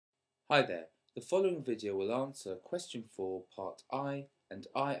Hi there, the following video will answer question 4 part I and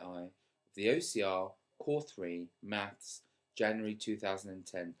II of the OCR Core 3 Maths January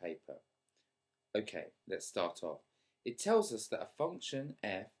 2010 paper. Okay, let's start off. It tells us that a function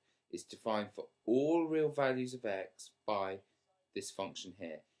f is defined for all real values of x by this function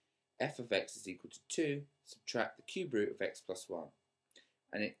here. F of x is equal to 2, subtract the cube root of x plus 1.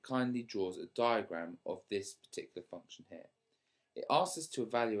 And it kindly draws a diagram of this particular function here. It asks us to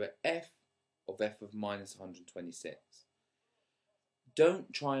evaluate f of minus 126.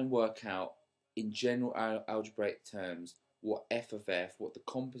 Don't try and work out in general algebraic terms what what the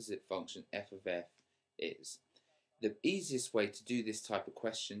composite function f of f is. The easiest way to do this type of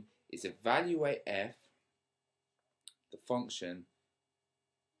question is evaluate f, the function,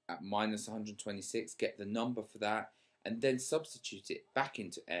 at minus 126, get the number for that, and then substitute it back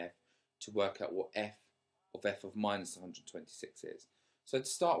into f to work out what f of minus 126 is. So to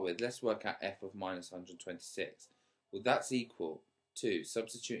start with, let's work out f of minus 126. Well, that's equal to,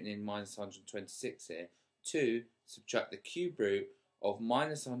 substituting in minus 126 here, 2 subtract the cube root of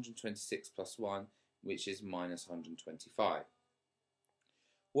minus 126 plus 1, which is minus 125.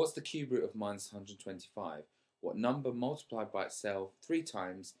 What's the cube root of minus 125? What number multiplied by itself 3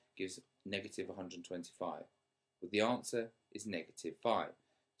 times gives negative 125? Well, the answer is negative 5.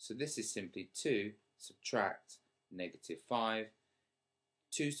 So this is simply 2 subtract negative 5.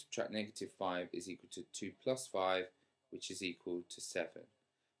 2 subtract negative 5 is equal to 2 plus 5, which is equal to 7.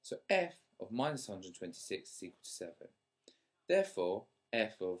 So f of minus 126 is equal to 7. Therefore,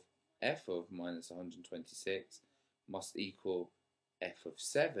 f of minus 126 must equal f of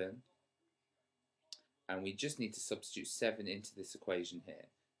 7, and we just need to substitute 7 into this equation here.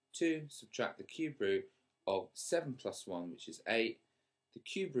 2 subtract the cube root of 7 plus 1, which is 8. The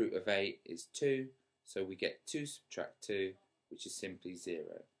cube root of 8 is 2, so we get 2 subtract 2, which is simply 0.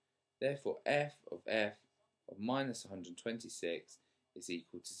 Therefore, f of minus 126 is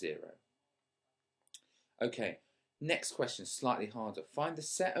equal to 0. Okay, next question, slightly harder. Find the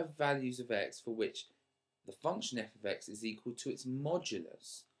set of values of x for which the function f of x is equal to its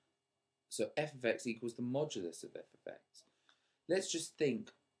modulus. So f of x equals the modulus of f of x. Let's just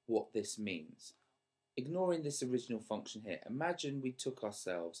think what this means. Ignoring this original function here, imagine we took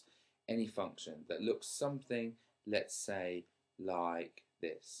ourselves any function that looks something, let's say, like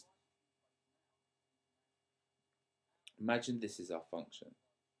this. Imagine this is our function.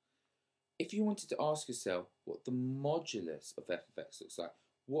 If you wanted to ask yourself what the modulus of f of x looks like,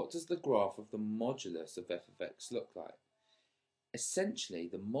 what does the graph of the modulus of f of x look like? Essentially,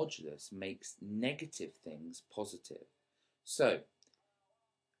 the modulus makes negative things positive. So,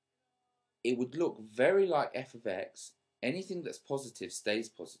 it would look very like f of x. Anything that's positive stays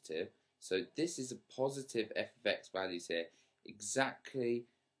positive. So this is a positive f of x values here, exactly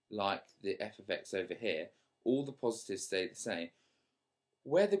like the f of x over here. All the positives stay the same.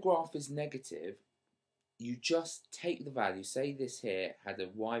 Where the graph is negative, you just take the value, say this here had a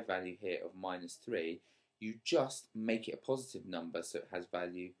y value here of minus 3, you just make it a positive number so it has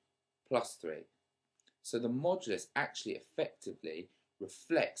value plus 3. So the modulus actually effectively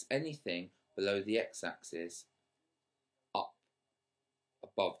reflects anything below the x-axis up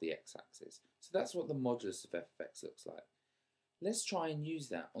above the x-axis. So that's what the modulus of f of x looks like. Let's try and use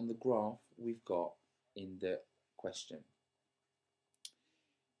that on the graph we've got in the question.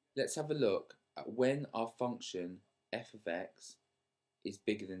 Let's have a look at when our function f of x is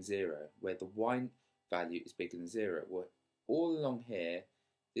bigger than 0, where the y value is bigger than 0. Well, all along here,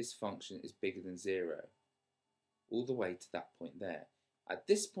 this function is bigger than 0, all the way to that point there. At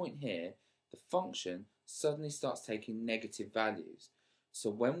this point here, the function suddenly starts taking negative values. So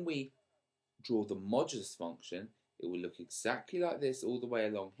when we draw the modulus function, it will look exactly like this all the way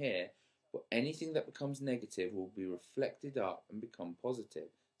along here, but anything that becomes negative will be reflected up and become positive,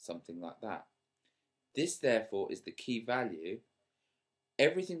 something like that. This therefore is the key value.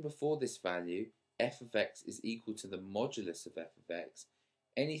 Everything before this value, f of x is equal to the modulus of f of x.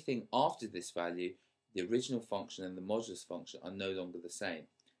 Anything after this value, the original function and the modulus function are no longer the same.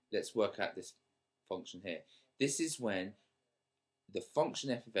 Let's work out this function here. This is when the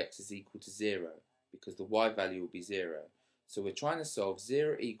function f of x is equal to 0, because the y value will be 0. So we're trying to solve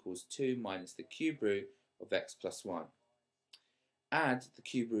 0 equals 2 minus the cube root of x plus 1. Add the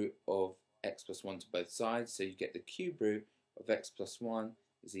cube root of x plus 1 to both sides, so you get the cube root of x plus 1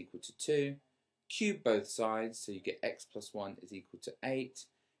 is equal to 2. Cube both sides, so you get x plus 1 is equal to 8.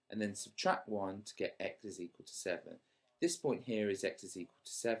 And then subtract 1 to get x is equal to 7. This point here is x is equal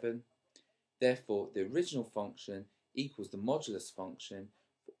to 7. Therefore, the original function equals the modulus function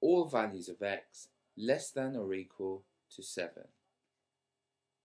for all values of x less than or equal to 7.